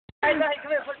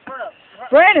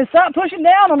Brandon, stop pushing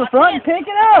down on the front and pick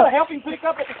it up. Help him pick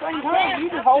up at the same time. You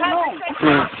just hold on.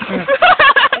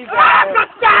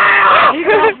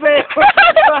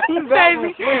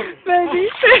 Baby.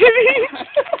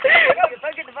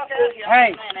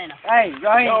 Hey,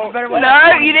 Raheem, you better wait.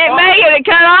 No, you didn't make it. It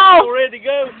cut off. Ready to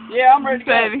go? Yeah, I'm ready to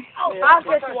go. Baby.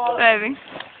 Baby.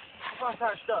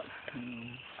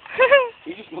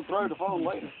 He's just gonna throw the phone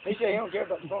later. He said he don't care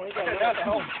about the phone. He got it out at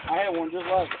home. I had one just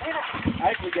like it. I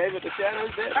actually gave it the shadows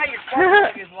there. Hey, your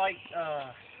spark plug is like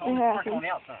on the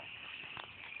outside.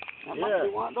 Yeah.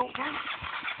 Don't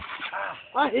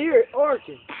I hear it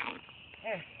arching.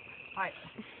 Right.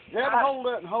 Grab a hold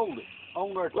of it and hold it.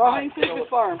 On there. Raheem, fix the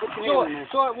fire and put your hand in there.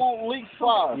 So it won't leak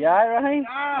fire. You alright, Raheem?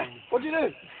 What'd you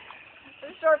do?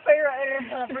 There's a sharp fire right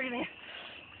there. Breathing.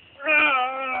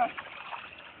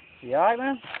 You alright,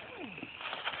 man?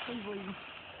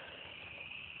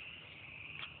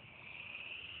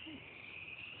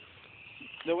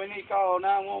 Do we need to call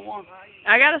 911?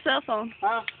 I got a cell phone,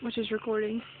 Huh? which is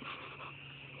recording.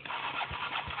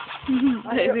 I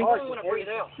hear Baby. arching.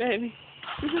 Baby.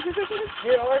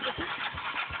 Here, arching.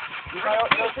 You may have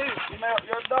to go too. You may have to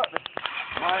go to the doctor.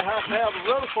 Might have to have a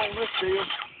rubber on this deal.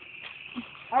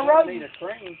 Our rope. Need a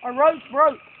train. Our rope's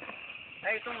broke.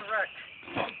 Hey, it's on the rack.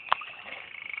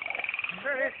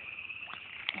 Sure it is.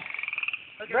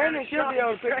 Brandon should be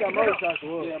able to pick that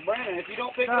motorcycle up. Yeah, Brandon, if you don't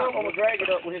pick it up, I'm going to drag it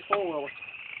up with his four-wheeler.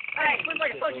 Hey, it looks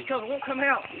like a suction cover. It won't come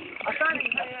out. I'm trying to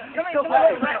come in.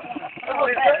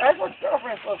 That's what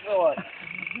girlfriend's supposed to feel like.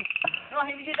 No,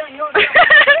 if you get done, you don't turn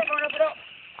it up.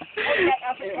 Hold it back.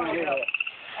 I'll put it up.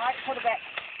 All right, hold it back.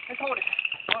 Let's hold it.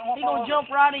 He's going to jump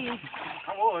right in.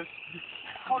 I was.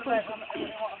 Hold it back.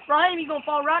 Raheem, he's going to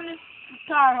fall right in this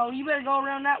tire hole. You better go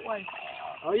around that way.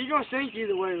 Oh, you're going to sink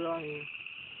either way, Ryan.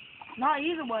 Not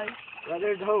either way. Right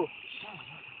there's the hole.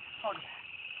 Hold it.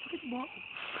 Look at the ball.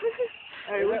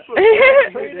 Hey, let's put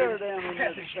her down in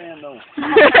there to stand on.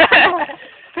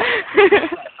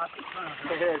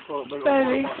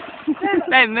 Baby.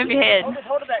 Baby, move your head.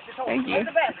 Hold it back. Just hold it. Thank you. Hold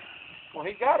it back. Well,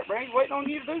 he got it, Brandon. He's waiting on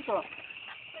you to do something.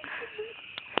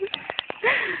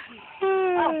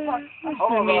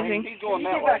 Hold on, Ryan. He's going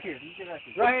that way.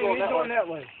 Ryan, he's going that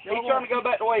way. He's trying to go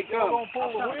back the way he comes. I'm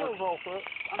talking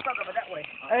about that way.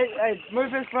 Hey,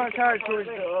 move his front tire towards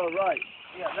the right.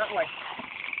 Yeah, that way.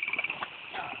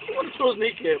 What's those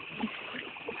kneecap?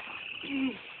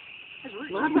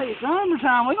 Well, I tell you,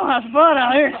 summertime, we're gonna have some fun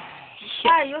out here.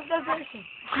 Hey, let's go fishing.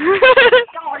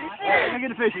 Get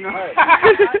the fishing on.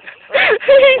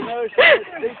 You know,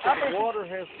 the water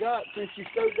has got since you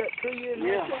stowed that tree in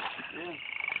there. Yeah.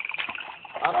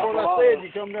 That's what I said. You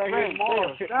come down here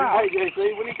tomorrow. Hey, JC,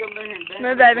 when you come down here and dance,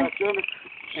 No, baby.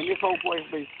 and this whole place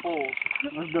will be full.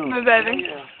 Let's do it. No, baby.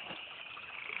 Yeah.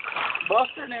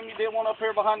 Buster and them, you did one up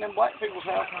here behind them black people's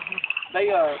house. They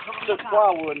took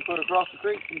plywood and put it across the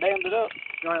creek and dammed it up.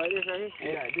 Right, like this right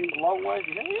here? Yeah, it a long way.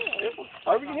 Yeah, it was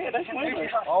over your head. That's swimming.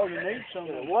 All you need some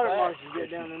of the water marshes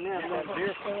get down in there.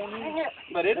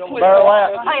 But it'll clear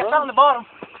out. Hey, it's on the bottom.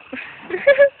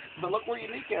 But look where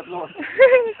your kneecaps are.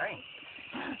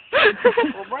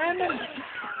 Well, Brandon,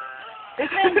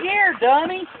 It's in gear,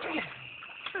 dummy.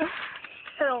 It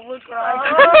don't look right.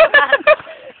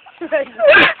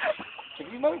 if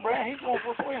you move, Brandon, he's going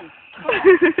for a swim.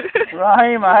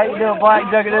 Raheem, I hate to do a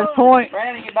blackjack at this point.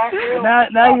 Brandon, get back here.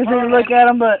 Now you can see me look at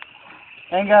him,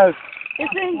 and go,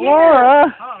 It's in gear.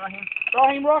 Laura.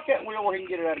 Raheem, rock that wheel where he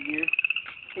can get it out of gear.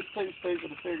 He's too stupid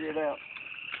to figure it out.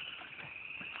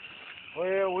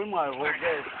 Well, we might as well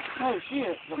go. Oh,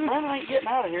 shit. The Brandon ain't getting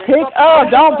out of here. Pick up,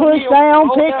 don't push down,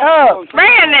 pick up.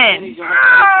 Brandon!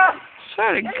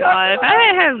 Swear to God, if I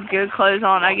didn't have good clothes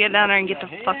on, I'd get down there and get the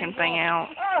fucking thing out.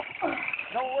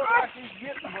 Don't look like he's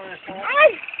getting where it's going.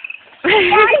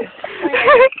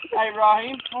 Hey,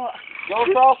 Raheem, go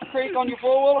across the creek on your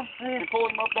four-wheeler and pull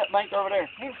him up that bank over there.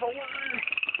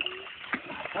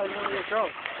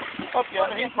 Up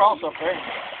yonder, he'll cross up there.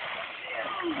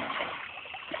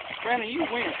 Brandon, you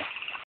win.